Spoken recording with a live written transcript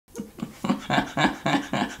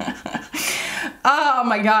Oh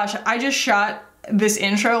my gosh, I just shot this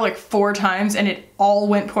intro like 4 times and it all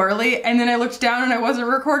went poorly, and then I looked down and I wasn't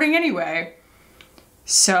recording anyway.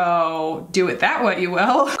 So do with that what you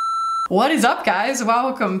will. What is up, guys?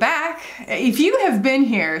 Welcome back. If you have been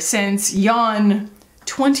here since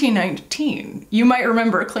 2019, you might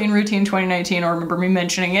remember Clean Routine 2019 or remember me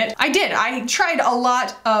mentioning it. I did. I tried a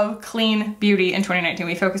lot of clean beauty in 2019.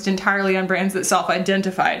 We focused entirely on brands that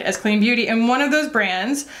self-identified as clean beauty, and one of those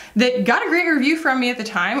brands that got a great review from me at the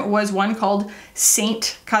time was one called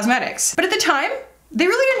Saint Cosmetics. But at the time, they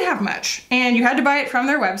really didn't have much, and you had to buy it from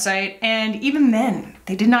their website, and even then,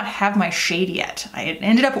 they did not have my shade yet. I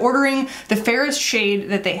ended up ordering the fairest shade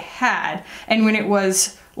that they had, and when it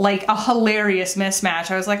was like a hilarious mismatch,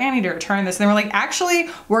 I was like, I need to return this. And they were like, actually,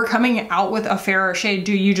 we're coming out with a fairer shade.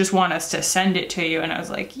 Do you just want us to send it to you? And I was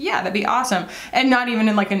like, yeah, that'd be awesome. And not even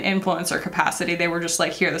in like an influencer capacity. They were just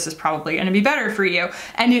like, here, this is probably gonna be better for you.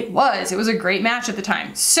 And it was a great match at the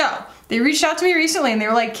time. So they reached out to me recently and they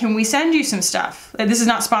were like, can we send you some stuff? This is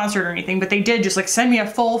not sponsored or anything, but they did just like send me a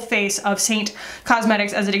full face of Saint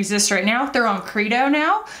Cosmetics as it exists right now. They're on Credo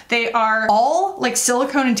now. They are all like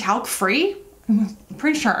silicone and talc free. I'm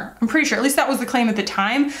pretty sure, at least that was the claim at the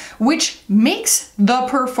time, which makes the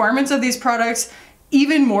performance of these products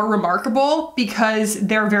even more remarkable because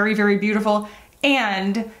they're very, very beautiful.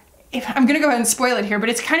 And if I'm gonna go ahead and spoil it here, but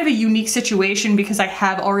it's kind of a unique situation because I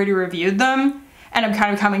have already reviewed them and I'm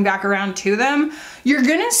kind of coming back around to them. You're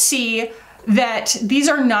gonna see that these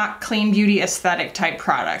are not clean beauty aesthetic type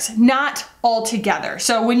products, not altogether.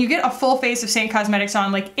 So when you get a full face of Saint Cosmetics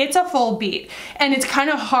on, like, it's a full beat, and it's kind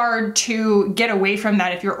of hard to get away from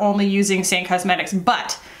that if you're only using Saint Cosmetics,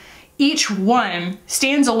 but each one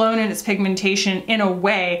stands alone in its pigmentation in a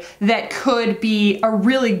way that could be a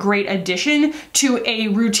really great addition to a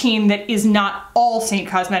routine that is not all Saint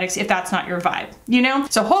Cosmetics if that's not your vibe, you know?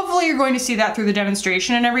 So hopefully you're going to see that through the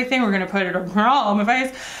demonstration and everything. We're gonna put it all on my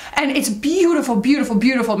face. And it's beautiful, beautiful,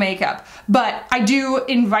 beautiful makeup. But I do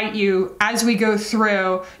invite you as we go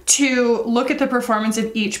through to look at the performance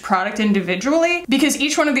of each product individually, because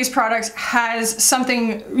each one of these products has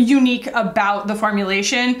something unique about the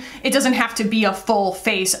formulation. It doesn't have to be a full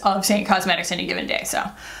face of Saint Cosmetics any given day. So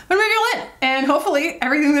I'm gonna move you in, and hopefully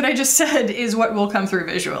everything that I just said is what will come through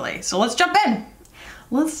visually. So let's jump in.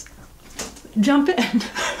 Let's jump in.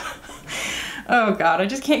 Oh God, I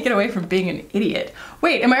just can't get away from being an idiot.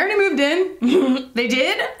 Wait, am I already moved in? They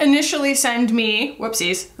did initially send me,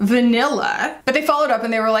 whoopsies, vanilla, but they followed up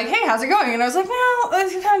and they were like, hey, how's it going? And I was like, no,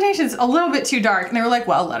 the foundation's a little bit too dark. And they were like,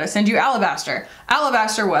 well, let us send you Alabaster.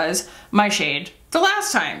 Alabaster was my shade the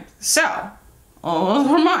last time. So, oh,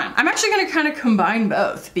 come on. I'm actually gonna kind of combine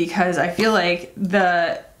both because I feel like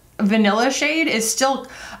the vanilla shade is still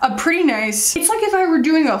a pretty nice, it's like if I were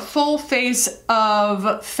doing a full face of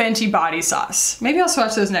Fenty body sauce. Maybe I'll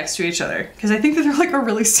swatch those next to each other because I think that they're like a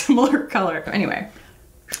really similar color. Anyway,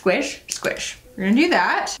 squish, squish. We're gonna do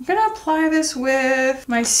that. I'm gonna apply this with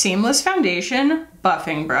my Seamless Foundation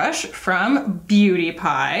buffing brush from Beauty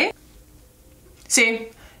Pie. See?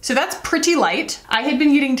 So that's pretty light. I had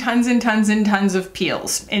been getting tons and tons and tons of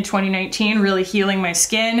peels in 2019, really healing my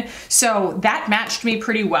skin. So that matched me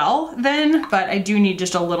pretty well then, but I do need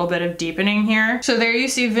just a little bit of deepening here. So there you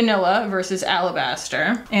see vanilla versus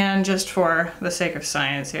alabaster. And just for the sake of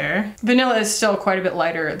science here, vanilla is still quite a bit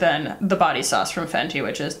lighter than the body sauce from Fenty,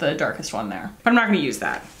 which is the darkest one there. But I'm not gonna use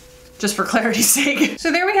that, just for clarity's sake.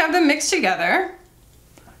 So there we have them mixed together.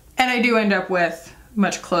 And I do end up with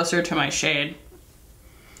much closer to my shade.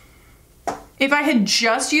 If I had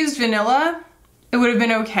just used vanilla, it would have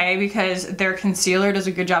been okay because their concealer does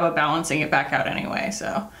a good job of balancing it back out anyway,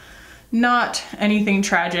 so not anything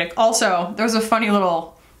tragic. Also, there was a funny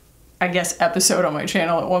little, I guess, episode on my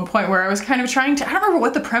channel at one point where I was kind of trying to, I don't remember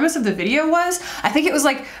what the premise of the video was. I think it was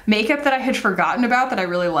like makeup that I had forgotten about that I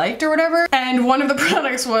really liked or whatever. And one of the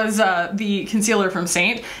products was the concealer from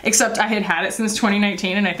Saint, except I had had it since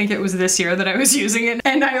 2019 and I think it was this year that I was using it.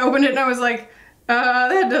 And I opened it and I was like,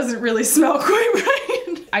 that doesn't really smell quite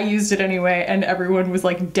right. I used it anyway and everyone was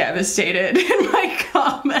like devastated in my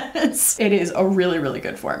comments. It is a really, really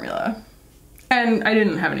good formula. And I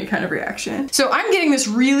didn't have any kind of reaction. So I'm getting this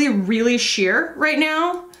really, really sheer right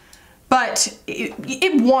now, but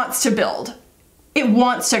it wants to build. It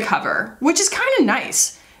wants to cover, which is kind of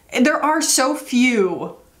nice. There are so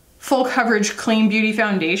few full coverage clean beauty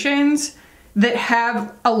foundations that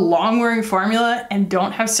have a long wearing formula and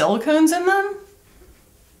don't have silicones in them.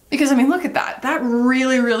 Because I mean, look at that. That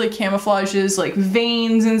really, really camouflages like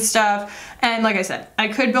veins and stuff. And like I said, I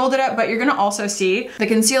could build it up, but you're gonna also see the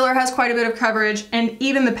concealer has quite a bit of coverage and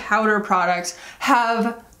even the powder products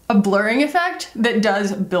have a blurring effect that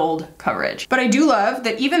does build coverage. But I do love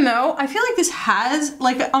that even though I feel like this has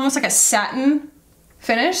like almost like a satin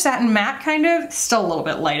finish, satin matte kind of, still a little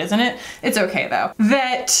bit light, isn't it? It's okay though.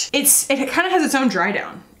 That it kind of has its own dry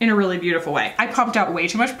down in a really beautiful way. I pumped out way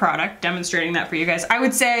too much product, demonstrating that for you guys. I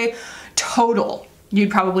would say total,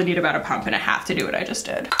 you'd probably need about a pump and a half to do what I just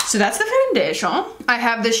did. So that's the foundation. I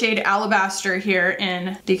have the shade Alabaster here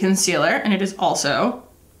in the concealer, and it is also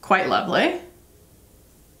quite lovely.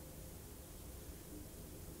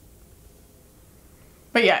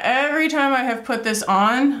 But yeah, every time I have put this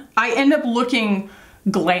on, I end up looking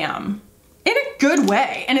glam in a good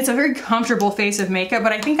way. And it's a very comfortable face of makeup,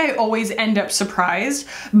 but I think I always end up surprised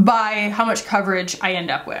by how much coverage I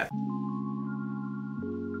end up with.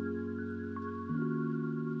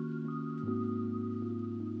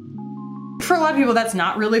 For a lot of people, that's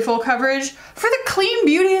not really full coverage. For the clean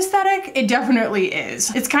beauty aesthetic, it definitely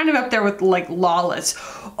is. It's kind of up there with like Lawless.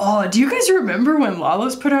 Oh, do you guys remember when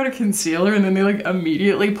Lawless put out a concealer and then they like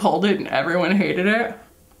immediately pulled it and everyone hated it?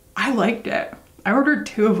 I liked it. I ordered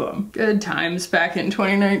 2 of them. Good times back in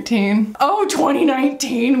 2019. Oh,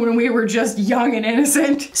 2019, when we were just young and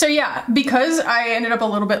innocent. So yeah, because I ended up a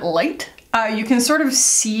little bit light, you can sort of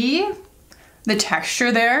see the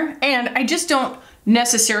texture there, and I just don't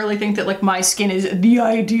necessarily think that like my skin is the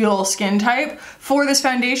ideal skin type for this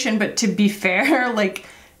foundation, but to be fair, like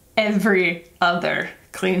every other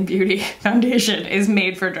clean beauty foundation is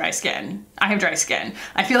made for dry skin. I have dry skin.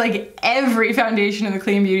 I feel like every foundation in the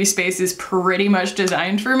clean beauty space is pretty much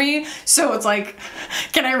designed for me. So it's like,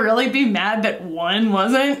 can I really be mad that one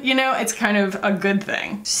wasn't? You know, it's kind of a good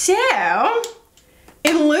thing. So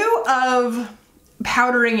in lieu of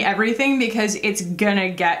powdering everything because it's gonna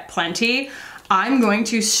get plenty, I'm going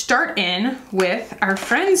to start in with our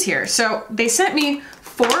friends here. So they sent me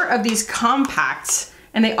 4 of these compacts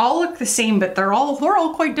and they all look the same, but they're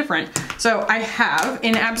all quite different. So I have,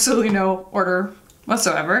 in absolutely no order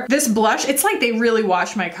whatsoever, this blush. It's like they really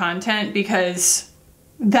watch my content because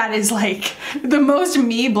that is like the most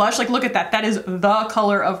me blush. Like look at that, that is the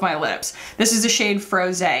color of my lips. This is the shade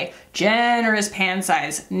Frosé, generous pan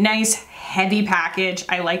size, nice heavy package.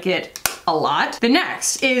 I like it a lot. The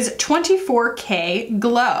next is 24K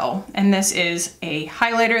Glow, and this is a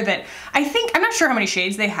highlighter that I think, I'm not sure how many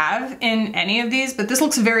shades they have in any of these, but this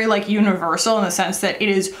looks very like universal in the sense that it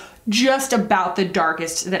is just about the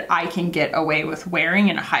darkest that I can get away with wearing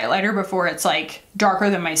in a highlighter before it's like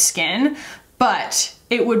darker than my skin, but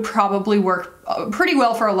it would probably work pretty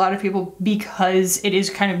well for a lot of people because it is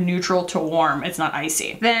kind of neutral to warm. It's not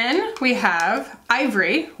icy. Then we have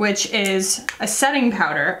Ivory, which is a setting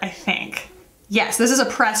powder, I think. Yes, this is a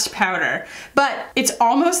pressed powder, but it's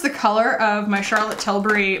almost the color of my Charlotte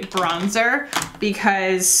Tilbury bronzer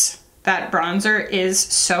because that bronzer is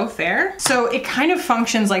so fair. So it kind of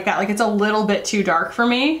functions like that. Like it's a little bit too dark for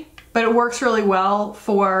me, but it works really well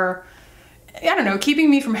for, I don't know, keeping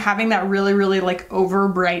me from having that really, really like over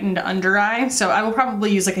brightened under eye. So I will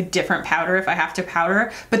probably use like a different powder if I have to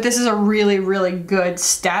powder, but this is a really, really good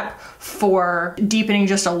step for deepening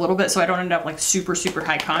just a little bit so I don't end up like super, super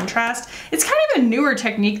high contrast. It's kind of a newer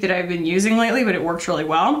technique that I've been using lately, but it works really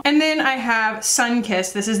well. And then I have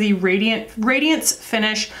Sunkissed. This is the Radiance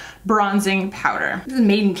Finish Bronzing Powder. This is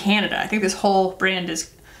made in Canada. I think this whole brand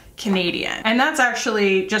is Canadian. And that's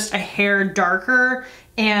actually just a hair darker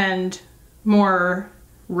and more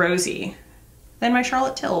rosy than my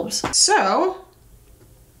Charlotte Tilbs. So,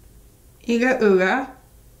 Iga Ooga,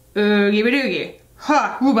 Oogie Badoogie,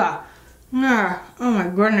 Ha, Wooba. Oh my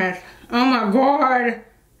goodness. Oh my god.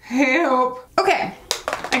 Help. Okay,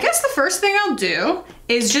 I guess the first thing I'll do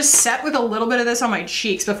is just set with a little bit of this on my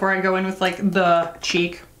cheeks before I go in with like the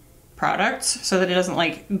cheek products so that it doesn't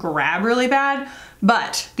like grab really bad.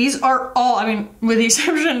 But these are all, I mean, with the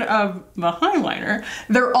exception of the highlighter,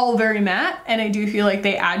 they're all very matte and I do feel like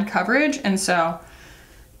they add coverage, and so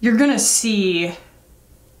you're gonna see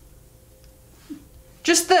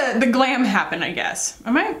just the glam happen, I guess.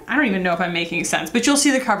 I don't even know if I'm making sense, but you'll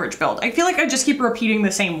see the coverage build. I feel like I just keep repeating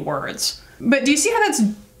the same words. But do you see how that's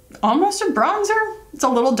almost a bronzer? It's a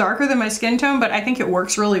little darker than my skin tone, but I think it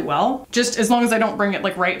works really well. Just as long as I don't bring it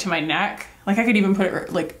like right to my neck. Like I could even put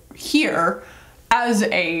it like here as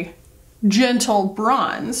a gentle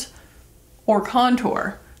bronze or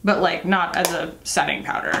contour, but like not as a setting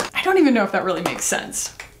powder. I don't even know if that really makes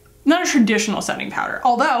sense. Not a traditional setting powder,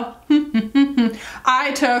 although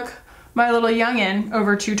I took my little youngin'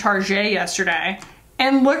 over to Target yesterday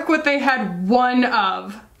and look what they had one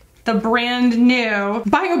of. The brand new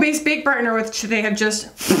bio-based bake partner, which they have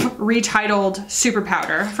just retitled Super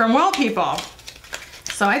Powder from Well People.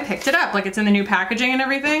 So I picked it up, like it's in the new packaging and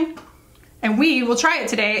everything. And we will try it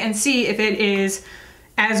today and see if it is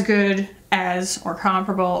as good as, or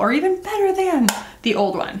comparable, or even better than the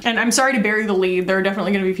old one. And I'm sorry to bury the lead. There are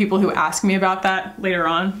definitely gonna be people who ask me about that later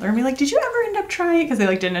on. They're gonna be like, did you ever end up trying it? Because they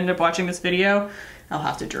like didn't end up watching this video. I'll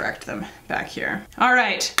have to direct them back here. All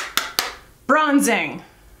right, bronzing.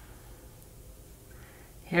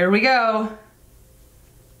 Here we go.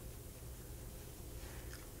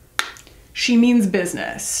 She means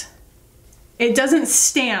business. It doesn't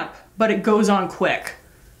stamp, but it goes on quick.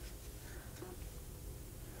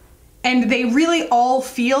 And they really all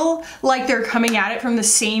feel like they're coming at it from the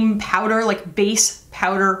same powder, like base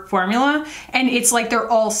powder formula. And it's like they're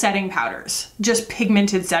all setting powders, just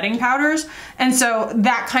pigmented setting powders. And so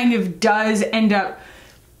that kind of does end up,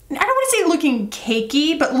 I don't want to say looking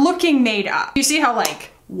cakey, but looking made up. You see how like,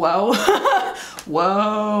 whoa,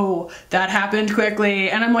 whoa, that happened quickly.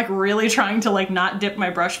 And I'm like really trying to like not dip my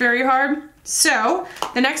brush very hard. So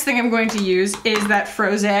the next thing I'm going to use is that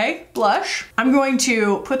Froze blush. I'm going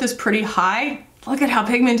to put this pretty high. Look at how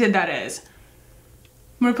pigmented that is.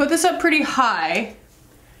 I'm gonna put this up pretty high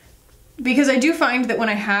because I do find that when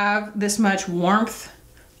I have this much warmth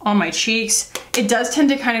on my cheeks, it does tend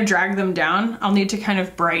to kind of drag them down. I'll need to kind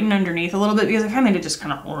of brighten underneath a little bit because I find that it just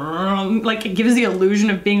kind of, like it gives the illusion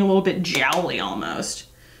of being a little bit jowly almost.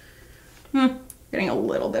 Getting a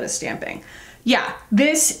little bit of stamping. Yeah,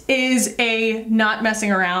 this is a not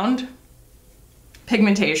messing around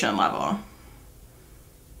pigmentation level.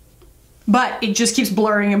 But it just keeps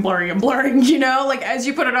blurring and blurring and blurring, you know? Like as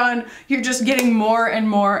you put it on, you're just getting more and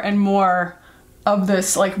more and more of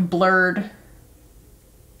this like blurred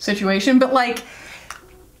situation. But like,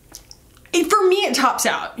 for me, it tops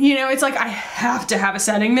out. You know, it's like I have to have a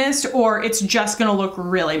setting mist or it's just gonna look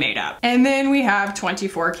really made up. And then we have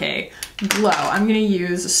 24K Glow. I'm gonna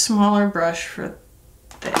use a smaller brush for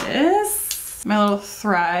this. My little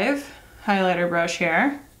Thrive highlighter brush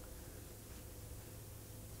here.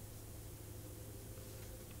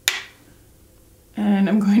 And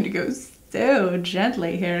I'm going to go so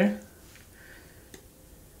gently here.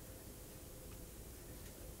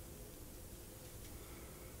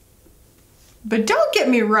 But don't get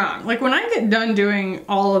me wrong, like when I get done doing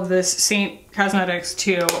all of this Saint Cosmetics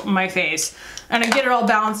to my face and I get it all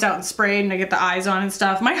balanced out and sprayed and I get the eyes on and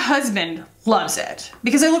stuff, my husband loves it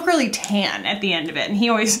because I look really tan at the end of it and he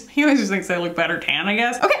always just thinks I look better tan, I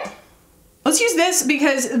guess. Okay, let's use this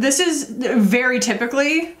because this is very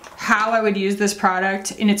typically how I would use this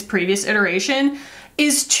product in its previous iteration,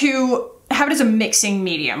 is to have it as a mixing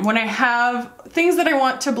medium. When I have things that I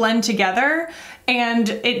want to blend together and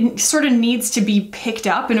it sort of needs to be picked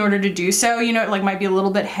up in order to do so, you know, it like might be a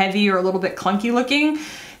little bit heavy or a little bit clunky looking.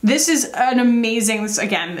 This is an amazing,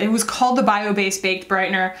 again, it was called the Bio-Based Baked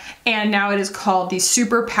Brightener and now it is called the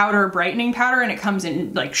Super Powder Brightening Powder and it comes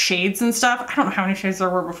in like shades and stuff. I don't know how many shades there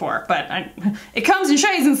were before, but it comes in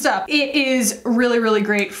shades and stuff. It is really, really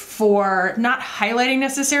great for not highlighting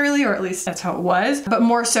necessarily, or at least that's how it was, but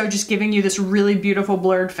more so just giving you this really beautiful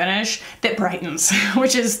blurred finish that brightens,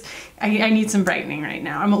 which is, I need some brightening right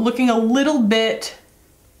now. I'm looking a little bit,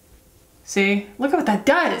 see, look at what that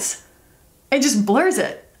does. It just blurs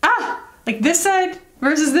it. Ah, like this side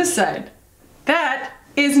versus this side. That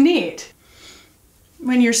is neat.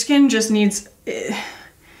 When your skin just needs a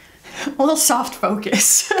little soft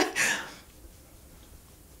focus.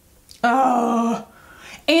 Oh,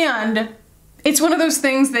 and it's one of those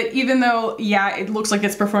things that even though, yeah, it looks like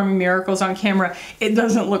it's performing miracles on camera, it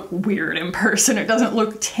doesn't look weird in person. It doesn't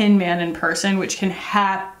look Tin Man in person, which can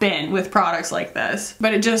happen with products like this.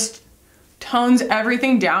 But it just tones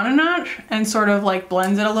everything down a notch and sort of like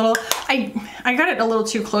blends it a little. I got it a little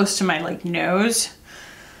too close to my like nose,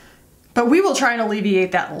 but we will try and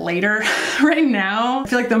alleviate that later. Right now, I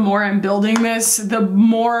feel like the more I'm building this, the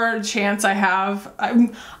more chance I have.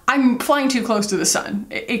 I'm flying too close to the sun.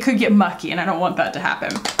 It could get mucky and I don't want that to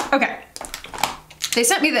happen. Okay, they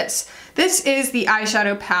sent me this. This is the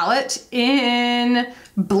eyeshadow palette in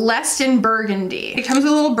Blessed in Burgundy. It comes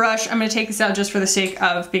with a little brush. I'm gonna take this out just for the sake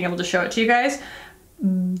of being able to show it to you guys.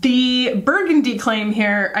 The burgundy claim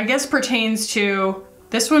here, I guess, pertains to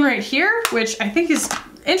this one right here, which I think is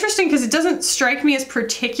interesting because it doesn't strike me as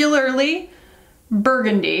particularly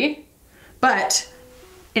burgundy, but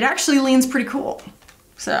it actually leans pretty cool.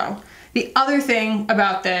 So the other thing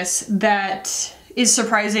about this that is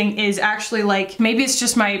surprising is actually like, maybe it's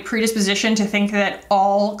just my predisposition to think that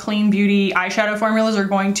all clean beauty eyeshadow formulas are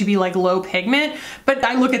going to be like low pigment, but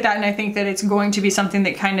I look at that and I think that it's going to be something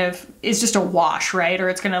that kind of is just a wash, right? Or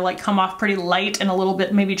it's gonna like come off pretty light and a little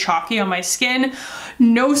bit maybe chalky on my skin.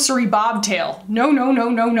 No siree bobtail. No, no, no,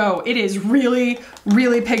 no, no. It is really,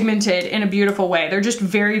 really pigmented in a beautiful way. They're just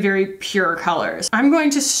very, very pure colors. I'm going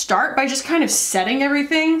to start by just kind of setting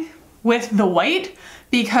everything with the white,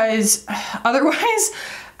 because otherwise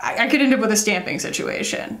I could end up with a stamping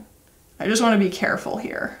situation. I just want to be careful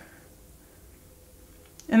here.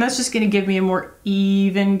 And that's just going to give me a more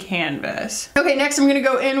even canvas. Okay, next I'm going to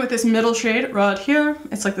go in with this middle shade right here.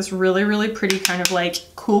 It's like this really, really pretty kind of like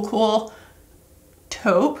cool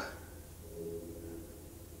taupe.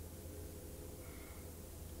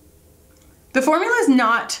 The formula is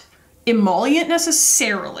not emollient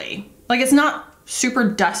necessarily. Like, it's not super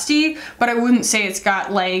dusty, but I wouldn't say it's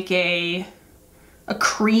got like a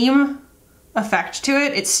cream effect to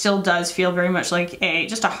it. It still does feel very much like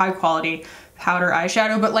just a high quality powder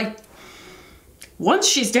eyeshadow, but like once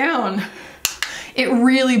she's down, it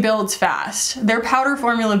really builds fast. Their powder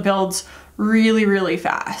formula builds really, really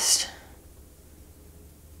fast.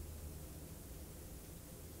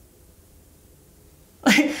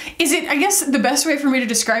 I guess the best way for me to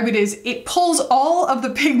describe it is it pulls all of the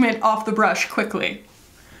pigment off the brush quickly.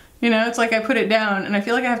 You know, it's like I put it down and I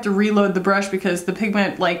feel like I have to reload the brush because the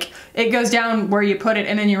pigment, like, it goes down where you put it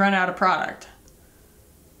and then you run out of product.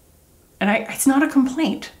 And it's not a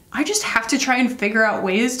complaint. I just have to try and figure out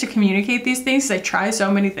ways to communicate these things because I try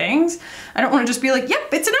so many things. I don't want to just be like, yep,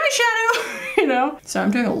 it's an eyeshadow, you know? So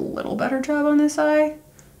I'm doing a little better job on this eye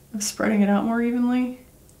of spreading it out more evenly.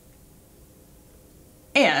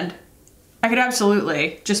 And I could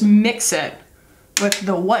absolutely just mix it with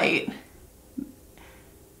the white.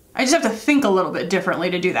 I just have to think a little bit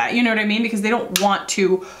differently to do that, you know what I mean? Because they don't want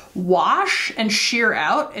to wash and sheer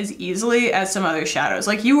out as easily as some other shadows.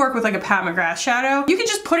 Like, you work with like a Pat McGrath shadow, you can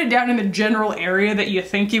just put it down in the general area that you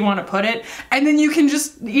think you want to put it, and then you can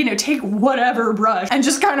just, you know, take whatever brush and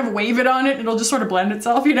just kind of wave it on it and it'll just sort of blend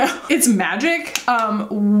itself, you know? It's magic.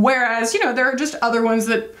 Whereas, you know, there are just other ones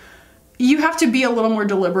that you have to be a little more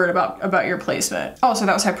deliberate about your placement. Also,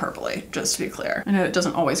 that was hyperbole, just to be clear. I know it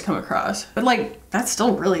doesn't always come across, but like, that's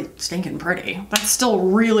still really stinking pretty. That's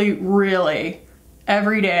still really, really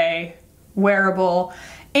everyday, wearable.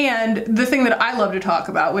 And the thing that I love to talk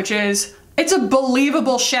about, which is, it's a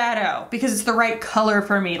believable shadow because it's the right color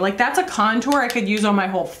for me. Like, that's a contour I could use on my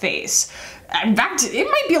whole face. In fact, it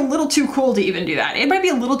might be a little too cool to even do that. It might be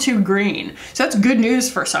a little too green. So that's good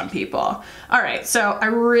news for some people. All right, so I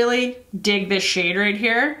really dig this shade right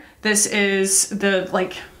here. This is the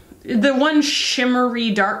one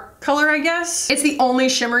shimmery dark color, I guess. It's the only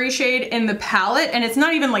shimmery shade in the palette, and it's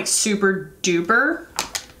not even like super duper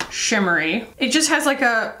shimmery. It just has like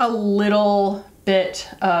a little bit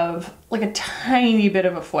of, like a tiny bit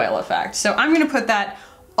of a foil effect. So I'm gonna put that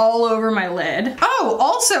all over my lid. Oh,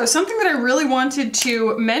 also something that I really wanted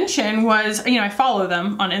to mention was, you know, I follow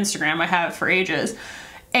them on Instagram, I have for ages,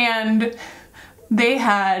 and they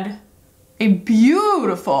had a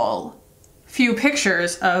beautiful few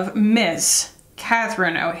pictures of Miss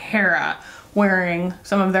Catherine O'Hara wearing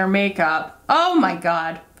some of their makeup. Oh my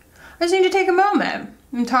God. I just need to take a moment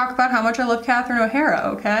and talk about how much I love Catherine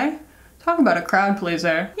O'Hara, okay? Talk about a crowd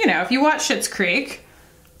pleaser. You know, if you watch Schitt's Creek,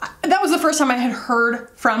 that was the first time I had heard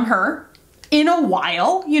from her in a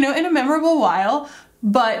while, you know, in a memorable while.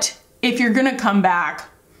 But if you're gonna come back,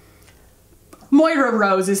 Moira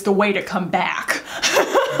Rose is the way to come back.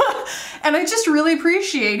 And I just really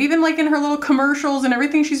appreciate, even like in her little commercials and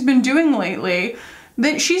everything she's been doing lately,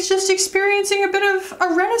 that she's just experiencing a bit of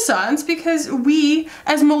a renaissance, because we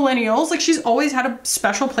as millennials, like, she's always had a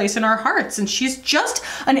special place in our hearts, and she's just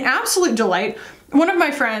an absolute delight. One of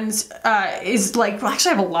my friends is like, well,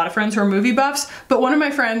 actually I have a lot of friends who are movie buffs, but one of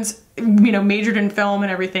my friends, you know, majored in film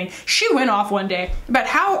and everything. She went off one day about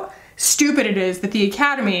how stupid it is that the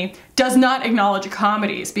Academy does not acknowledge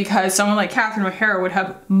comedies because someone like Catherine O'Hara would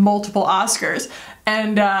have multiple Oscars.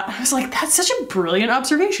 And I was like, that's such a brilliant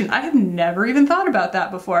observation. I have never even thought about that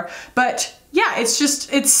before. But yeah, it's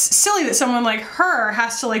just, it's silly that someone like her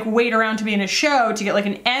has to like wait around to be in a show to get like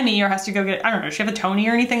an Emmy, or has to go get, I don't know, does she have a Tony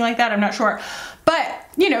or anything like that? I'm not sure. But,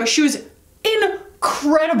 you know, she was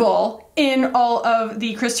incredible in all of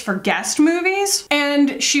the Christopher Guest movies,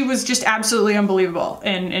 and she was just absolutely unbelievable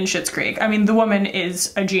in Schitt's Creek. I mean, the woman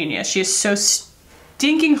is a genius. She is so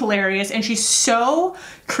stinking hilarious, and she's so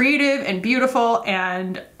creative and beautiful,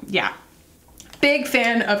 and yeah, Big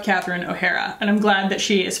fan of Catherine O'Hara, and I'm glad that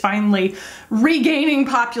she is finally regaining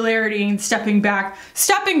popularity and stepping back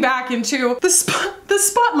into the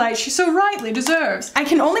spotlight she so rightly deserves. I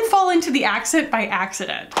can only fall into the accent by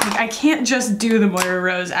accident. Like, I can't just do the Moira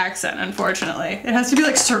Rose accent, unfortunately. It has to be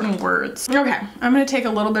like certain words. Okay, I'm gonna take a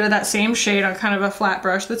little bit of that same shade on kind of a flat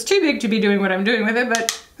brush that's too big to be doing what I'm doing with it,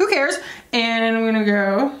 but who cares? And I'm gonna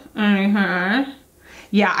go,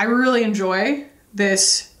 yeah, I really enjoy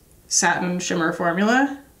this satin shimmer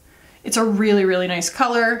formula. It's a really, really nice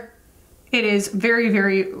color. It is very,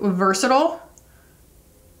 very versatile.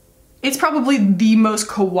 It's probably the most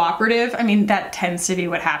cooperative. I mean, that tends to be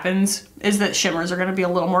what happens, is that shimmers are gonna be a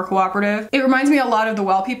little more cooperative. It reminds me a lot of the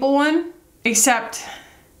Well People one, except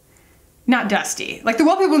not dusty. Like the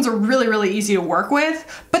Well People ones are really, really easy to work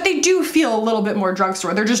with, but they do feel a little bit more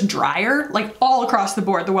drugstore. They're just drier. Like all across the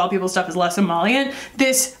board, the Well People stuff is less emollient.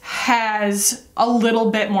 This has a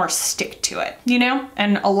little bit more stick to it, you know,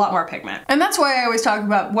 and a lot more pigment. And that's why I always talk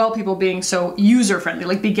about Well People being so user-friendly,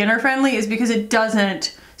 like beginner-friendly, is because it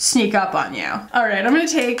doesn't sneak up on you. All right, I'm gonna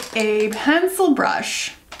take a pencil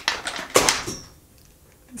brush.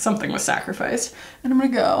 Something was sacrificed. And I'm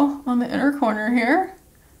gonna go on the inner corner here.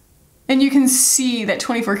 And you can see that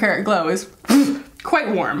 24 karat glow is quite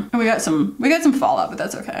warm. And we got some fallout, but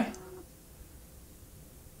that's okay.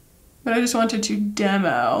 But I just wanted to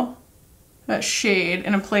demo that shade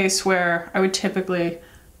in a place where I would typically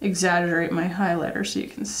exaggerate my highlighter so you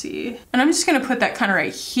can see. And I'm just gonna put that kind of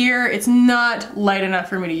right here. It's not light enough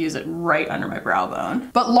for me to use it right under my brow bone.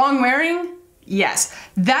 But long wearing, yes,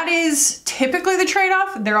 that is typically the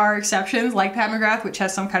trade-off. There are exceptions like Pat McGrath, which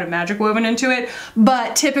has some kind of magic woven into it.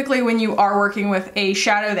 But typically when you are working with a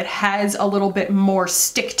shadow that has a little bit more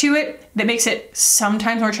stick to it, that makes it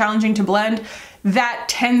sometimes more challenging to blend, that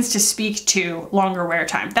tends to speak to longer wear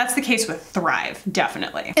time. That's the case with Thrive,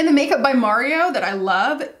 definitely. And the Makeup by Mario that I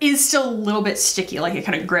love is still a little bit sticky, like it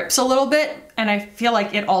kind of grips a little bit. And I feel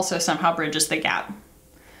like it also somehow bridges the gap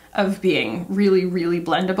of being really, really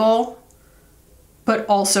blendable, but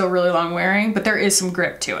also really long wearing, but there is some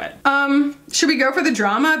grip to it. Should we go for the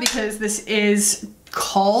drama? Because this is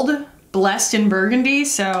called Blessed in Burgundy,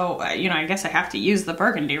 so, you know, I guess I have to use the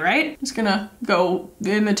burgundy, right? I'm just gonna go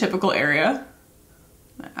in the typical area,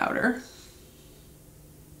 the outer.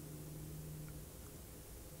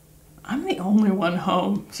 I'm the only one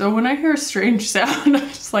home, so when I hear a strange sound, I'm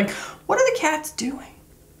just like, what are the cats doing?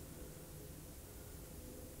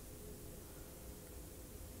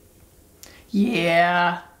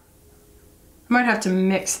 Yeah, I might have to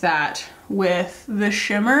mix that with the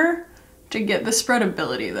shimmer to get the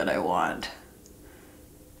spreadability that I want.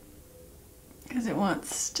 Because it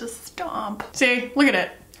wants to stomp. See, look at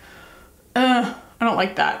it. I don't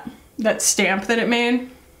like that stamp that it made.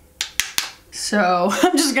 So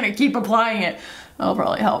I'm just gonna keep applying it. That'll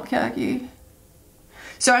probably help, Khaki.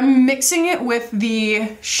 So I'm mixing it with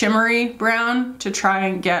the shimmery brown to try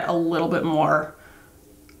and get a little bit more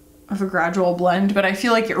of a gradual blend, but I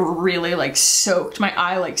feel like it really like soaked, my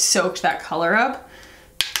eye like soaked that color up.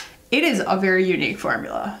 It is a very unique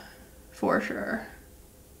formula, for sure.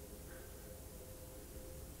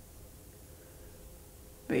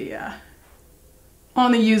 But yeah,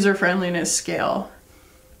 on the user friendliness scale,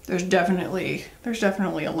 there's definitely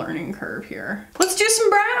a learning curve here. Let's do some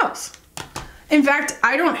brows. In fact,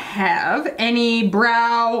 I don't have any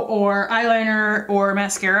brow or eyeliner or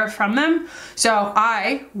mascara from them, so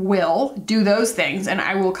I will do those things and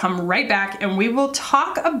I will come right back and we will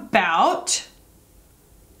talk about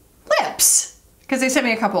lips, because they sent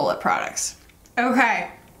me a couple of lip products. Okay,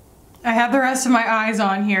 I have the rest of my eyes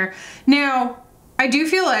on here. Now, I do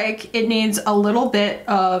feel like it needs a little bit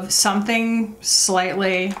of something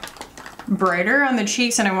slightly brighter on the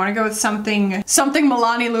cheeks, and I want to go with something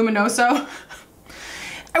Milani Luminoso.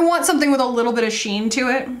 I want something with a little bit of sheen to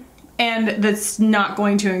it, and that's not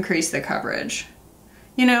going to increase the coverage.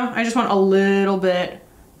 You know, I just want a little bit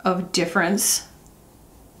of difference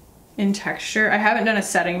in texture. I haven't done a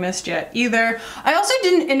setting mist yet either. I also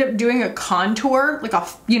didn't end up doing a contour, like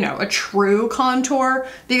a true contour,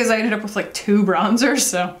 because I ended up with like 2 bronzers,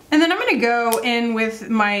 so. And then I'm gonna go in with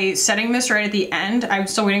my setting mist right at the end. I'm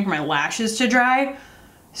still waiting for my lashes to dry.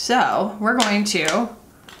 So we're going to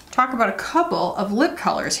talk about a couple of lip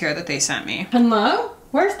colors here that they sent me. Hello?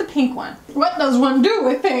 Where's the pink one? What does one do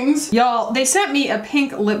with things? Y'all, they sent me a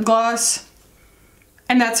pink lip gloss,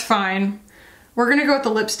 and that's fine. We're gonna go with the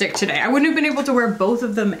lipstick today. I wouldn't have been able to wear both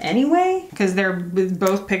of them anyway, because they're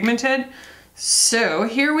both pigmented. So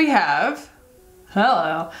here we have,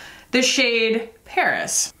 hello, the shade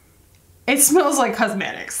Paris. It smells like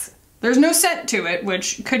cosmetics. There's no scent to it,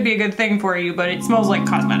 which could be a good thing for you, but it smells like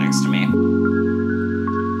cosmetics to me.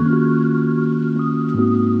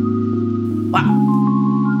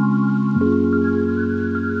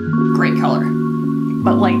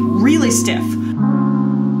 really stiff.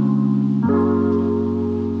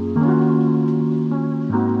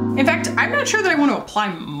 In fact, I'm not sure that I want to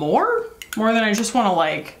apply more than I just want to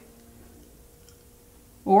like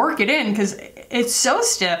work it in, because it's so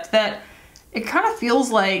stiff that it kind of feels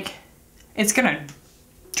like it's gonna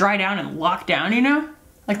dry down and lock down, you know?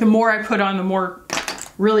 Like the more I put on, the more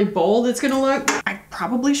really bold it's gonna look. I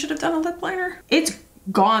probably should have done a lip liner. It's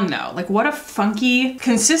gone though. Like what a funky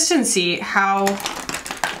consistency, how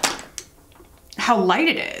light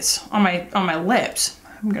it is on my lips.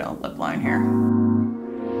 I'm gonna lip line here.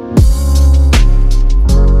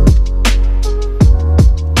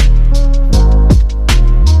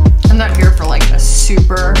 I'm not here for like a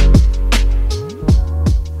super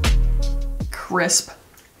crisp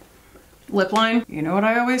lip line. You know what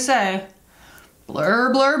I always say,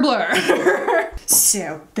 blur, blur, blur.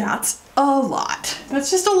 So that's a lot.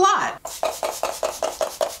 That's just a lot.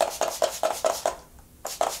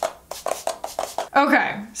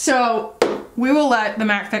 Okay, so we will let the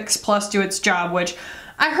MAC Fix Plus do its job, which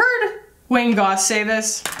I heard Wayne Goss say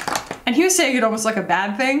this, and he was saying it almost like a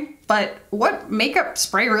bad thing, but what makeup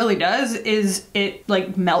spray really does is it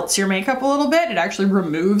like melts your makeup a little bit. It actually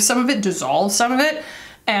removes some of it, dissolves some of it,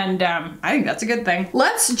 and I think that's a good thing.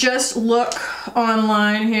 Let's just look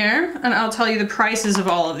online here and I'll tell you the prices of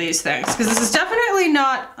all of these things, because this is definitely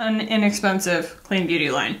not an inexpensive clean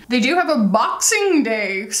beauty line. They do have a Boxing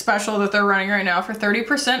Day special that they're running right now for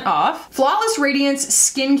 30% off. Flawless Radiance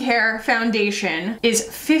Skincare Foundation is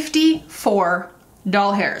 $54.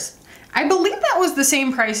 I believe that was the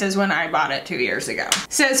same price as when I bought it 2 years ago. It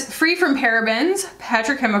says free from parabens,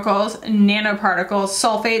 petrochemicals, nanoparticles,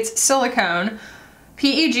 sulfates, silicone,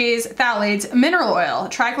 PEGs, phthalates, mineral oil,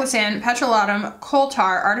 triclosan, petrolatum, coal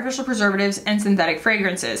tar, artificial preservatives, and synthetic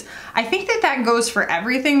fragrances. I think that that goes for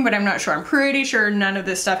everything, but I'm not sure. I'm pretty sure none of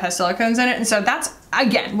this stuff has silicones in it, and so that's,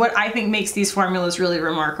 again, what I think makes these formulas really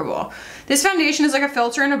remarkable. This foundation is like a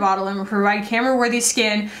filter in a bottle and will provide camera-worthy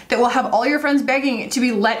skin that will have all your friends begging to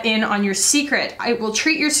be let in on your secret. It will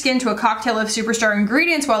treat your skin to a cocktail of superstar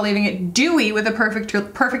ingredients while leaving it dewy with a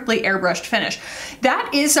perfectly airbrushed finish. That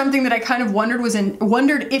is something that I kind of wondered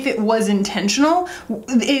if it was intentional,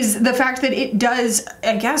 is the fact that it does,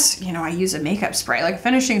 I guess, you know, I use a makeup spray, like a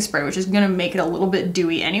finishing spray, which is gonna make it a little bit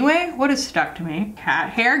dewy anyway. What is stuck to me? Cat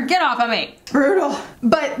hair, get off of me. Brutal.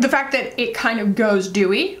 But the fact that it kind of goes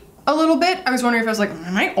dewy a little bit, I was wondering if I was like,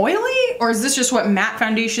 am I oily? Or is this just what matte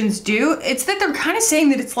foundations do? It's that they're kind of saying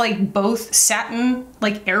that it's like both satin,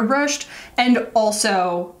 like airbrushed, and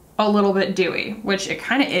also a little bit dewy, which it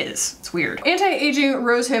kind of is. It's weird. Anti-aging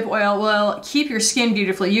rosehip oil will keep your skin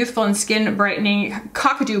beautifully youthful and skin brightening.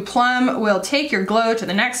 Cockatoo plum will take your glow to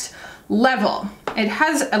the next level. It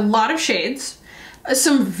has a lot of shades,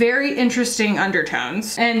 some very interesting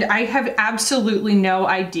undertones, and I have absolutely no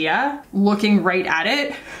idea, looking right at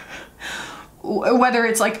it, whether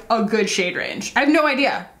it's like a good shade range. I have no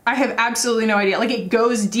idea. I have absolutely no idea. Like, it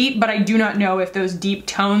goes deep, but I do not know if those deep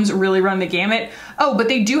tones really run the gamut. Oh, but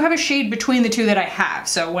they do have a shade between the two that I have.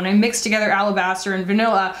 So when I mix together alabaster and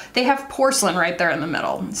vanilla, they have porcelain right there in the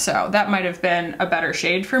middle. So that might have been a better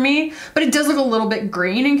shade for me, but it does look a little bit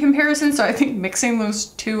green in comparison. So I think mixing those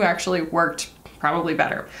two actually worked probably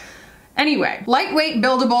better. Anyway, lightweight,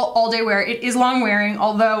 buildable, all-day wear. It is long wearing,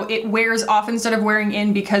 although it wears off instead of wearing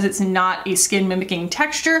in because it's not a skin mimicking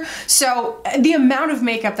texture. So the amount of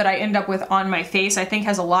makeup that I end up with on my face, I think,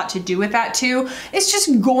 has a lot to do with that too. It's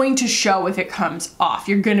just going to show if it comes off.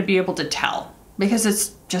 You're going to be able to tell because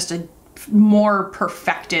it's just a more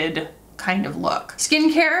perfected kind of look.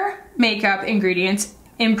 Skincare, makeup, ingredients,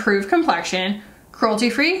 improve complexion,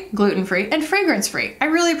 cruelty-free, gluten-free, and fragrance-free. I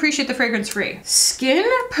really appreciate the fragrance-free. Skin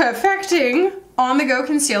Perfecting On-The-Go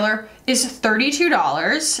Concealer is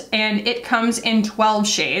 $32, and it comes in 12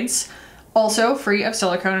 shades. Also free of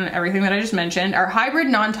silicone and everything that I just mentioned. Our hybrid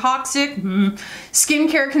non-toxic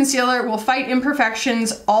skincare concealer will fight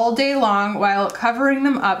imperfections all day long while covering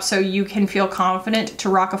them up so you can feel confident to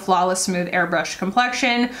rock a flawless, smooth, airbrushed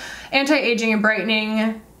complexion. Anti-aging and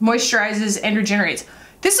brightening, moisturizes, and regenerates.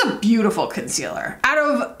 This is a beautiful concealer. Out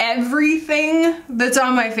of everything that's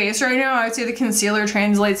on my face right now, I would say the concealer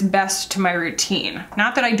translates best to my routine.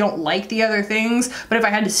 Not that I don't like the other things, but if I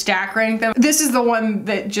had to stack rank them, this is the one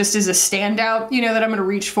that just is a standout, you know, that I'm gonna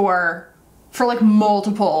reach for like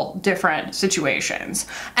multiple different situations.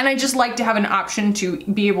 And I just like to have an option to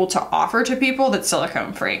be able to offer to people that's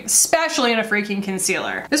silicone free, especially in a freaking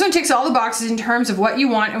concealer. This one ticks all the boxes in terms of what you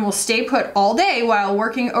want and will stay put all day while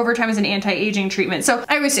working overtime as an anti-aging treatment. So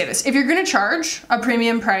I always say this, if you're gonna charge a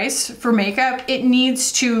premium price for makeup, it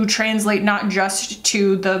needs to translate not just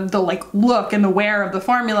to the like look and the wear of the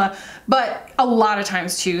formula, but a lot of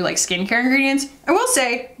times too, like skincare ingredients. I will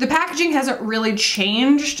say the packaging hasn't really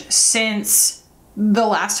changed since the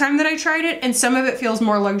last time that I tried it, and some of it feels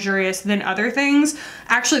more luxurious than other things.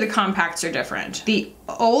 Actually, the compacts are different. The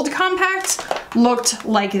old compacts looked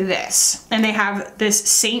like this, and they have this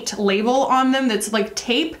Saint label on them that's like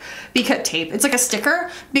tape, it's like a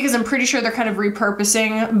sticker, because I'm pretty sure they're kind of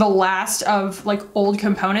repurposing the last of like old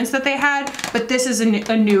components that they had, but this is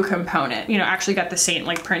a new component. You know, actually got the Saint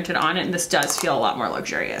like printed on it, and this does feel a lot more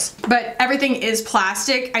luxurious. But everything is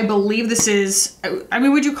plastic. I believe this is, I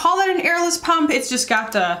mean, would you call that an airless pump? It's just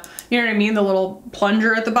got the, you know what I mean, the little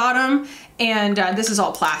plunger at the bottom. And this is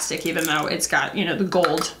all plastic, even though it's got, you know, the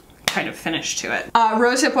gold kind of finish to it.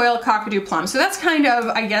 Rosehip oil, Cockadoo plum. So that's kind of,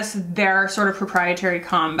 I guess, their sort of proprietary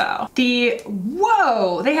combo.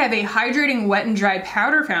 Whoa, they have a hydrating wet and dry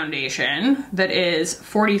powder foundation that is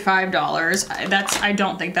 $45. I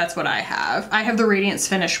don't think that's what I have. I have the Radiance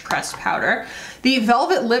Finish pressed powder. The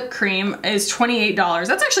Velvet Lip Cream is $28.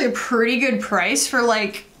 That's actually a pretty good price for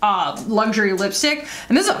like luxury lipstick,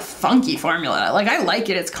 and this is a funky formula. Like, I like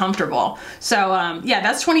it, it's comfortable. So yeah,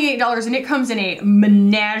 that's $28, and it comes in a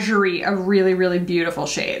menagerie of really, really beautiful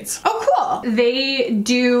shades. Oh, cool. They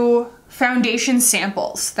do foundation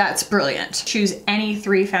samples. That's brilliant. Choose any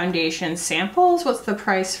 3 foundation samples. What's the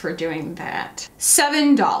price for doing that?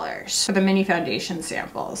 $7 for the mini foundation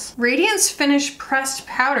samples. Radiance Finish pressed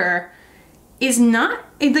powder is not,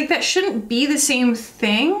 like, that shouldn't be the same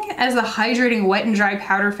thing as the hydrating wet and dry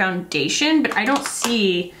powder foundation, but I don't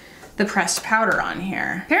see the pressed powder on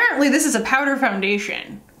here. Apparently this is a powder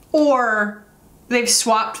foundation, or they've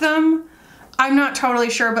swapped them. I'm not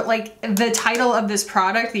totally sure, but like the title of this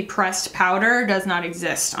product, the pressed powder, does not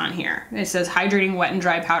exist on here. It says hydrating wet and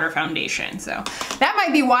dry powder foundation. So that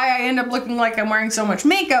might be why I end up looking like I'm wearing so much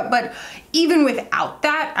makeup, but even without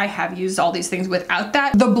that, I have used all these things without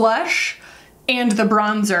that. The blush and the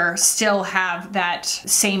bronzer still have that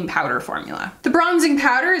same powder formula. The bronzing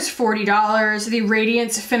powder is $40. The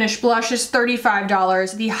Radiance Finish Blush is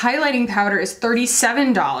 $35. The highlighting powder is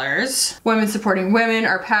 $37. Women supporting women.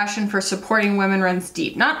 Our passion for supporting women runs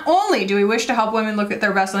deep. Not only do we wish to help women look at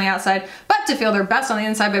their best on the outside, but to feel their best on the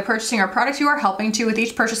inside by purchasing our products. You are helping too. With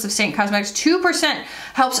each purchase of Saint Cosmetics, 2%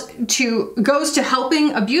 goes to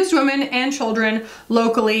helping abused women and children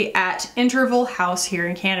locally at Interval House here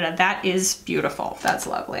in Canada. That is beautiful. That's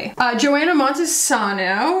lovely. Joanna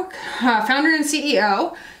Montesano, founder and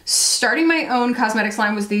CEO. Starting my own cosmetics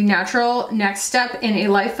line was the natural next step in a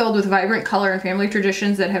life filled with vibrant color and family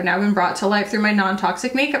traditions that have now been brought to life through my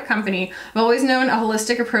non-toxic makeup company. I've always known a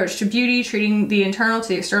holistic approach to beauty, treating the internal to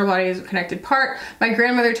the external body as a connected part. My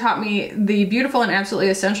grandmother taught me the beautiful and absolutely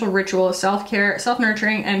essential ritual of self-care,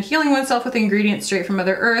 self-nurturing, and healing oneself with ingredients straight from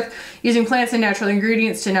Mother Earth, using plants and natural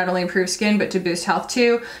ingredients to not only improve skin, but to boost health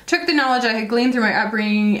too. Took the knowledge I had gleaned through my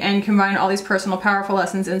upbringing and combined all these personal, powerful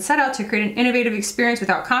lessons and set out to create an innovative experience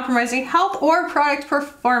without compromising health or product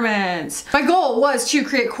performance. My goal was to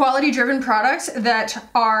create quality-driven products that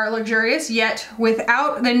are luxurious, yet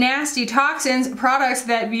without the nasty toxins, products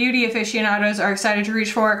that beauty aficionados are excited to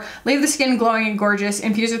reach for, leave the skin glowing and gorgeous,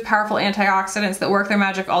 infused with powerful antioxidants that work their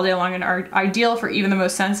magic all day long and are ideal for even the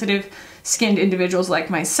most sensitive skinned individuals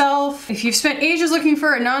like myself. If you've spent ages looking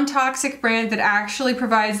for a non-toxic brand that actually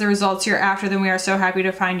provides the results you're after, then we are so happy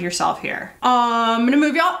to find yourself here. I'm gonna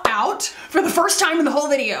move y'all out for the first time in the whole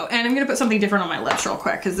video, and I'm gonna put something different on my lips real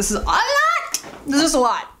quick, because this is a lot. This is a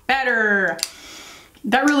lot. Better.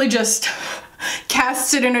 That really just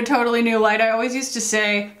casts it in a totally new light. I always used to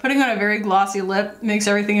say, putting on a very glossy lip makes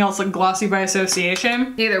everything else look glossy by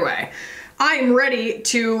association. Either way, I'm ready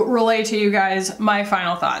to relay to you guys my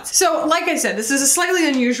final thoughts. So like I said, this is a slightly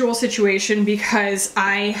unusual situation because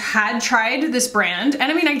I had tried this brand,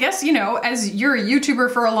 and I mean, I guess, you know, as you're a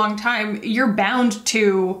YouTuber for a long time, you're bound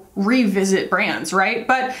to revisit brands, right?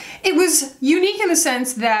 But it was unique in the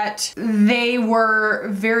sense that they were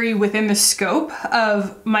very within the scope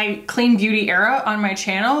of my clean beauty era on my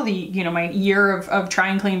channel, my year of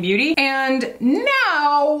trying clean beauty. And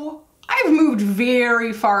now I've moved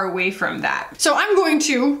very far away from that. So I'm going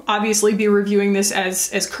to obviously be reviewing this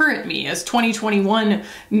as current me, as 2021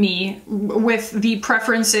 me, with the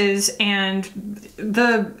preferences and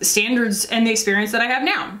the standards and the experience that I have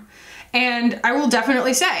now. And I will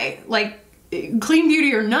definitely say, like, clean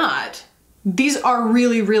beauty or not, these are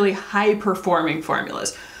really, really high performing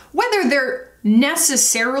formulas. Whether they're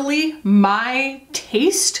necessarily my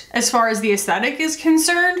taste as far as the aesthetic is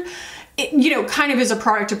concerned, it, you know, kind of is a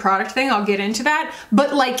product to product thing. I'll get into that.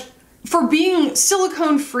 But like, for being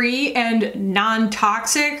silicone free and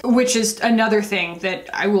non-toxic, which is another thing that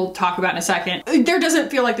I will talk about in a second, there doesn't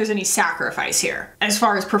feel like there's any sacrifice here as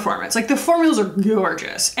far as performance. Like the formulas are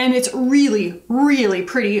gorgeous and it's really, really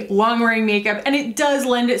pretty long-wearing makeup, and it does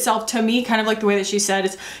lend itself to me, kind of like the way that she said,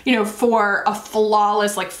 it's, you know, for a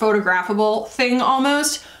flawless, like photographable thing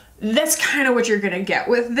almost. That's kind of what you're gonna get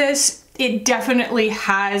with this. It definitely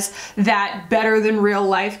has that better than real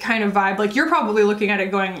life kind of vibe. Like you're probably looking at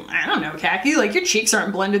it going, I don't know, Khaki, like your cheeks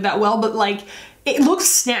aren't blended that well, but like it looks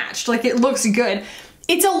snatched, like it looks good.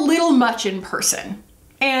 It's a little much in person.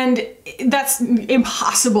 And that's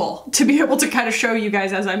impossible to be able to kind of show you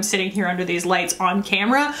guys as I'm sitting here under these lights on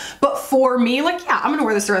camera. But for me, like, yeah, I'm gonna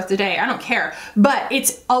wear this the rest of the day, I don't care. But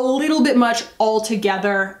it's a little bit much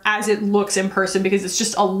altogether as it looks in person because it's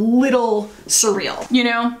just a little surreal, you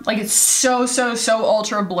know? Like it's so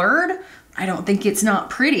ultra blurred. I don't think it's not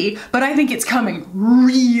pretty, but I think it's coming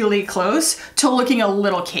really close to looking a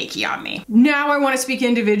little cakey on me. Now I want to speak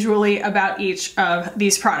individually about each of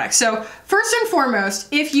these products. So first and foremost,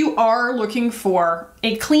 if you are looking for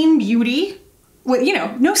a clean beauty with, you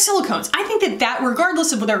know, no silicones, I think that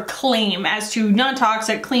regardless of their claim as to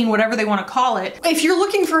non-toxic, clean, whatever they want to call it, if you're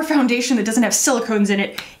looking for a foundation that doesn't have silicones in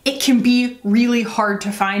it, it can be really hard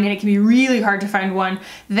to find, and it can be really hard to find one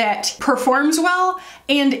that performs well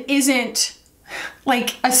and isn't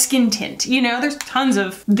like a skin tint. You know, there's tons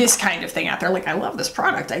of this kind of thing out there. Like I love this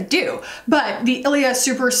product, I do. But the Ilia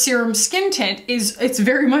Super Serum Skin Tint it's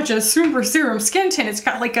very much a super serum skin tint. It's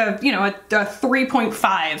got like a, you know, a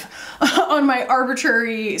 3.5 on my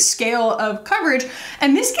arbitrary scale of coverage.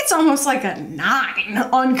 And this gets almost like a 9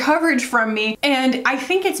 on coverage from me. And I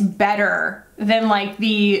think it's better than like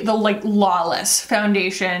the like Lawless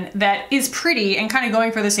foundation that is pretty and kind of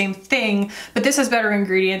going for the same thing, but this has better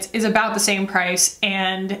ingredients, is about the same price,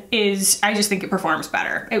 and I just think it performs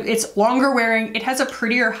better. It's longer wearing, it has a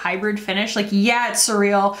prettier hybrid finish. Like, yeah, it's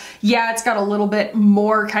surreal. Yeah, it's got a little bit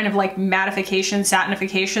more kind of like mattification,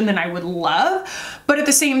 satinification than I would love. But at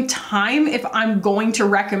the same time, if I'm going to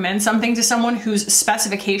recommend something to someone whose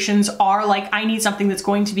specifications are like, I need something that's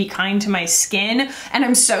going to be kind to my skin, and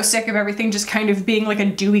I'm so sick of everything just kind of being like a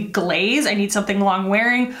dewy glaze, I need something long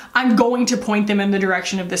wearing, I'm going to point them in the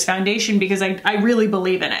direction of this foundation because I really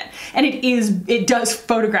believe in it. And it does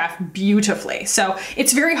photograph beautifully. So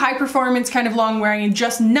it's very high performance, kind of long wearing, and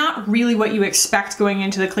just not really what you expect going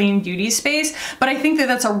into the clean beauty space. But I think that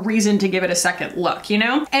that's a reason to give it a second look, you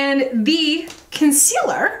know? And the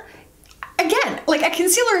concealer, again, like a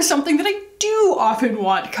concealer is something that I do often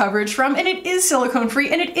want coverage from, and it is silicone free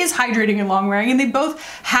and it is hydrating and long wearing, and they both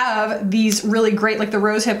have these really great, like the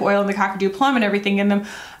rosehip oil and the cockatoo plum and everything in them.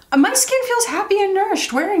 My skin feels happy and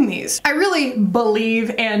nourished wearing these. I really believe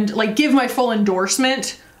and like give my full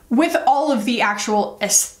endorsement with all of the actual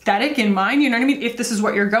aesthetic in mind, you know what I mean? If this is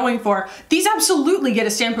what you're going for, these absolutely get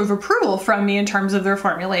a stamp of approval from me in terms of their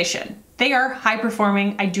formulation. They are high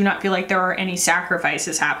performing. I do not feel like there are any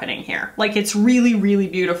sacrifices happening here. Like it's really, really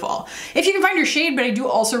beautiful. If you can find your shade, but I do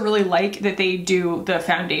also really like that they do the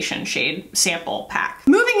foundation shade sample pack.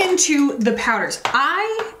 Moving into the powders,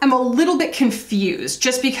 I am a little bit confused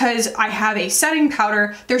just because I have a setting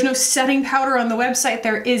powder. There's no setting powder on the website.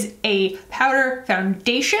 There is a powder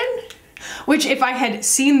foundation, which if I had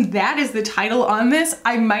seen that as the title on this,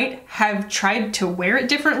 I might have tried to wear it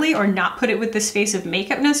differently or not put it with this face of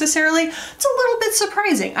makeup necessarily. It's a little bit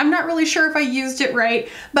surprising. I'm not really sure if I used it right,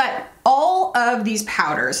 but all of these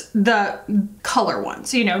powders, the color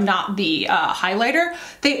ones, you know, not the highlighter,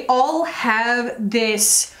 they all have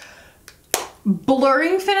this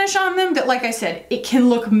blurring finish on them that, like I said, it can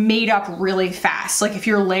look made up really fast. Like if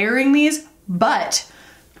you're layering these, but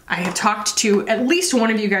I have talked to at least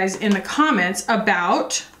one of you guys in the comments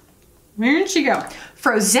about, where did she go?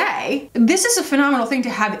 Frosé. This is a phenomenal thing to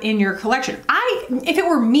have in your collection. If it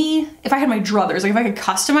were me, if I had my druthers, like if I could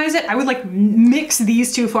customize it, I would like mix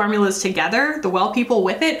these two formulas together, the Well People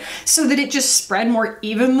with it, so that it just spread more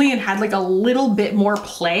evenly and had like a little bit more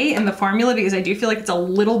play in the formula, because I do feel like it's a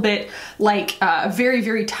little bit like a very,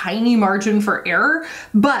 very tiny margin for error,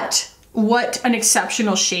 but what an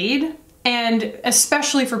exceptional shade. And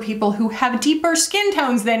especially for people who have deeper skin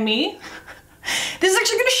tones than me, this is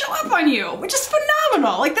actually gonna show up on you, which is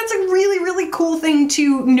phenomenal. Like that's a really, really cool thing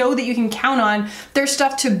to know that you can count on their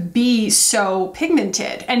stuff to be so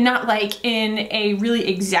pigmented and not like in a really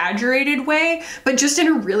exaggerated way, but just in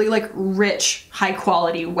a really like rich, high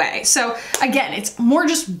quality way. So again, it's more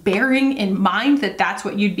just bearing in mind that that's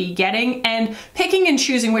what you'd be getting and picking and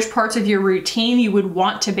choosing which parts of your routine you would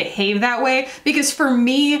want to behave that way. Because for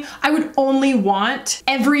me, I would only want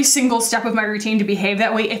every single step of my routine to behave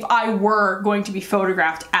that way if I were going going to be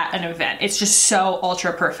photographed at an event. It's just so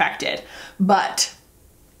ultra perfected. But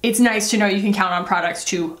it's nice to know you can count on products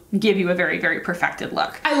to give you a very, very perfected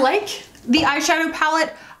look. I like the eyeshadow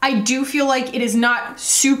palette. I do feel like it is not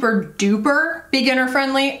super duper beginner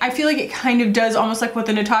friendly. I feel like it kind of does almost like what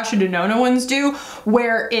the Natasha Denona ones do,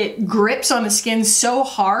 where it grips on the skin so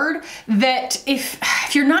hard that if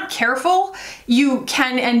you're not careful, you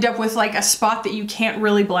can end up with like a spot that you can't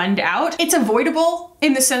really blend out. It's avoidable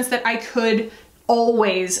in the sense that I could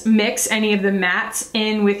always mix any of the mattes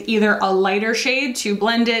in with either a lighter shade to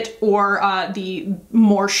blend it or the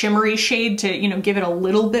more shimmery shade to, you know, give it a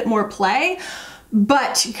little bit more play.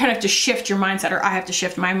 But you kind of have to shift your mindset, or I have to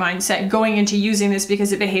shift my mindset going into using this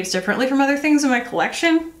because it behaves differently from other things in my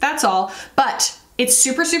collection. That's all. But it's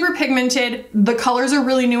super, super pigmented. The colors are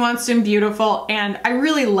really nuanced and beautiful, and I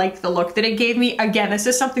really like the look that it gave me. Again, this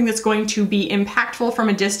is something that's going to be impactful from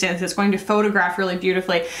a distance. It's going to photograph really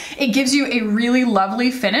beautifully. It gives you a really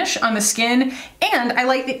lovely finish on the skin, and I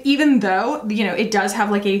like that even though, you know, it does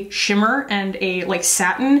have like a shimmer and a like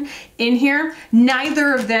satin in here,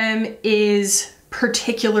 neither of them is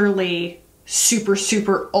particularly super,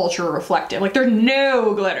 super ultra reflective. Like, there's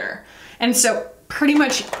no glitter. And so pretty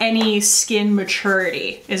much any skin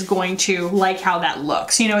maturity is going to like how that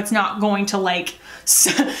looks. You know, it's not going to like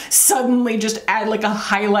suddenly just add like a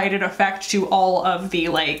highlighted effect to all of the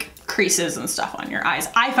like creases and stuff on your eyes.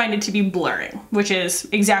 I find it to be blurring, which is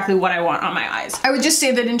exactly what I want on my eyes. I would just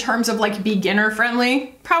say that in terms of like beginner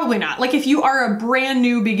friendly, probably not. Like if you are a brand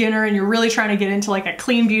new beginner and you're really trying to get into like a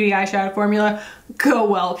clean beauty eyeshadow formula, go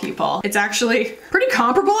well, people. It's actually pretty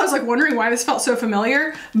comparable. I was like wondering why this felt so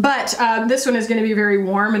familiar, but this one is gonna be very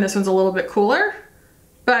warm and this one's a little bit cooler,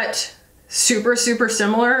 but super, super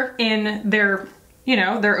similar in their, you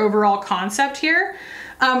know, their overall concept here.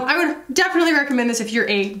 I would definitely recommend this if you're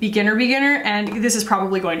a beginner, and this is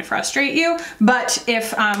probably going to frustrate you, but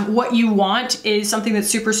if what you want is something that's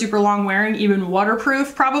super, super long wearing, even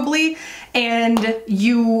waterproof probably, and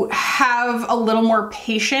you have a little more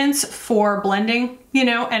patience for blending, you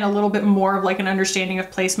know, and a little bit more of like an understanding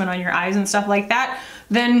of placement on your eyes and stuff like that,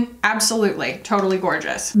 then absolutely, totally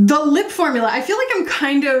gorgeous. The lip formula, I feel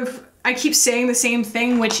like I keep saying the same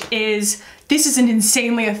thing, which is this is an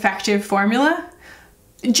insanely effective formula.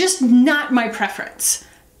 Just not my preference.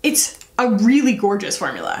 It's a really gorgeous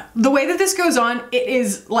formula. The way that this goes on, it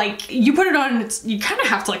is like, you put it on and you kind of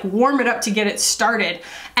have to like warm it up to get it started.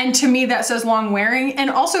 And to me, that says long wearing.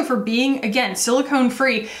 And also for being, again, silicone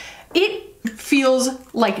free, it feels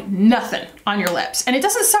like nothing on your lips. And it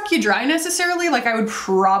doesn't suck you dry necessarily. Like I would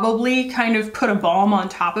probably kind of put a balm on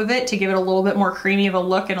top of it to give it a little bit more creamy of a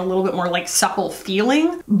look and a little bit more like supple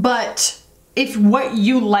feeling. But if what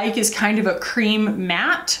you like is kind of a cream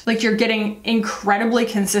matte, like you're getting incredibly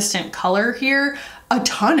consistent color here, a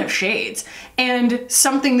ton of shades, and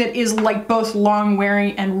something that is like both long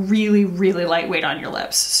wearing and really, really lightweight on your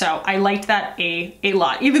lips. So I liked that a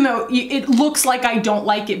lot, even though it looks like I don't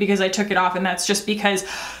like it because I took it off, and that's just because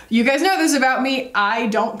you guys know this about me. I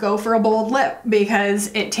don't go for a bold lip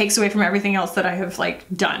because it takes away from everything else that I have like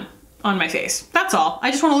done on my face. That's all.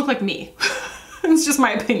 I just want to look like me. It's just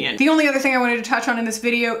my opinion. The only other thing I wanted to touch on in this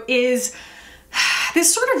video is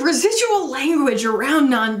this sort of residual language around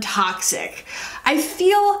non-toxic. I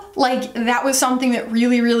feel like that was something that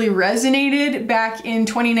really, really resonated back in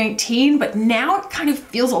 2019, but now it kind of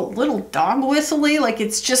feels a little dog whistly, like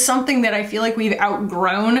it's just something that I feel like we've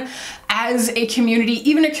outgrown as a community,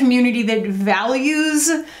 even a community that values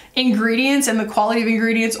ingredients and the quality of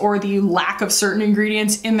ingredients or the lack of certain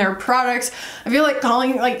ingredients in their products. I feel like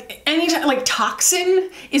calling like anytime like toxin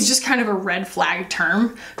is just kind of a red flag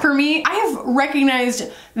term for me. I have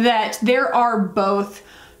recognized that there are both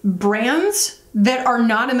brands that are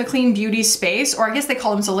not in the clean beauty space, or I guess they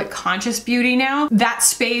call themselves like conscious beauty now, that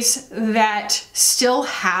space that still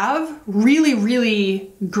have really,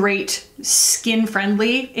 really great skin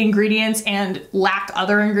friendly ingredients and lack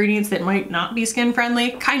other ingredients that might not be skin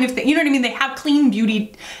friendly kind of thing. You know what I mean? They have clean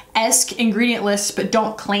beauty-esque ingredient lists but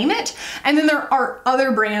don't claim it. And then there are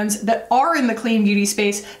other brands that are in the clean beauty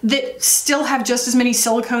space that still have just as many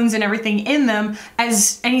silicones and everything in them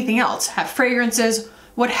as anything else, have fragrances,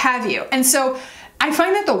 what have you. And so I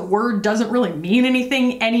find that the word doesn't really mean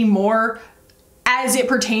anything anymore as it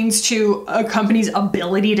pertains to a company's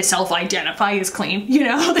ability to self-identify as clean. You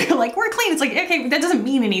know, they're like, we're clean. It's like, okay, that doesn't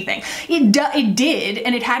mean anything. It did,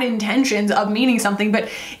 and it had intentions of meaning something, but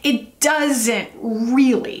it doesn't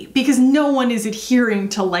really, because no one is adhering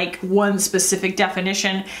to like one specific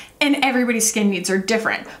definition, and everybody's skin needs are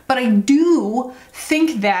different. But I do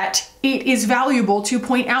think that it is valuable to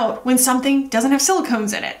point out when something doesn't have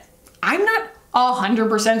silicones in it. I'm not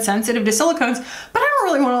 100% sensitive to silicones, but I don't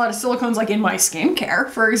really want a lot of silicones like in my skincare,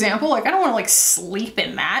 for example. Like I don't want to like sleep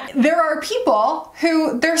in that. There are people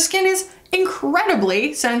who their skin is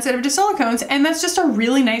incredibly sensitive to silicones, and that's just a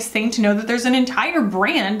really nice thing to know that there's an entire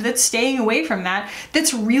brand that's staying away from that,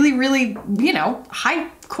 that's really, really, you know, high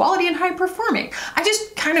quality and high performing. I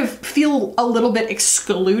just kind of feel a little bit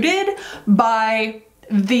excluded by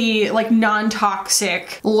the like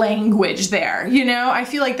non-toxic language there, you know? I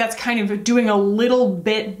feel like that's kind of doing a little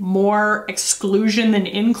bit more exclusion than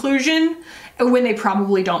inclusion when they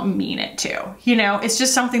probably don't mean it to, you know? It's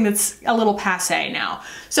just something that's a little passé now.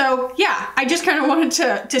 So yeah, I just kind of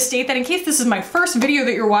wanted to state that in case this is my first video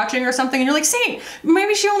that you're watching or something and you're like, Saint,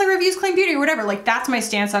 maybe she only reviews clean beauty or whatever. Like that's my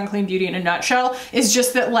stance on clean beauty in a nutshell, is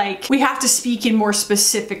just that like we have to speak in more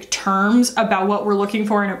specific terms about what we're looking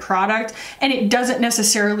for in a product, and it doesn't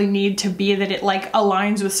necessarily need to be that it like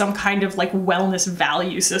aligns with some kind of like wellness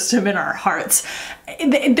value system in our hearts.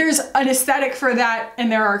 There's an aesthetic for that, and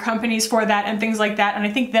there are companies for that and things like that, and I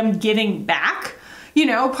think them giving back, you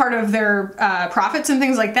know, part of their profits and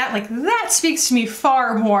things like that speaks to me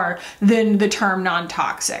far more than the term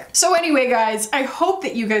non-toxic. So anyway, guys, I hope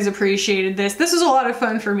that you guys appreciated this. This was a lot of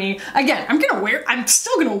fun for me. Again, I'm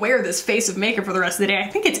still gonna wear this face of makeup for the rest of the day. I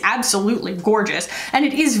think it's absolutely gorgeous, and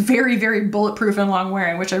it is very, very bulletproof and long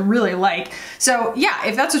wearing, which I really like. So yeah,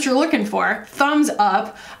 if that's what you're looking for, thumbs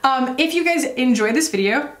up. If you guys enjoyed this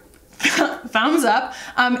video, thumbs up.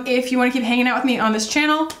 If you want to keep hanging out with me on this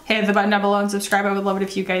channel, hit the button down below and subscribe. I would love it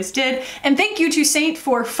if you guys did. And thank you to Saint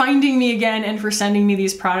for finding me again and for sending me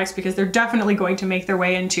these products, because they're definitely going to make their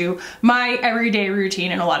way into my everyday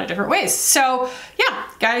routine in a lot of different ways. So yeah,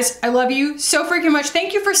 guys, I love you so freaking much.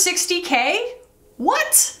 Thank you for 60K.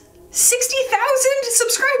 What? 60,000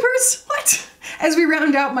 subscribers? What? As we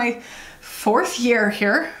round out my 4th year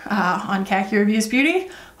here on Khaki Reviews Beauty.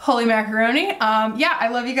 Holy macaroni. Yeah, I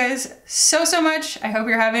love you guys so, so much. I hope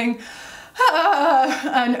you're having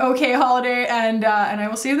an okay holiday, and I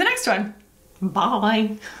will see you in the next one.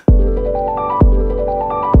 Bye.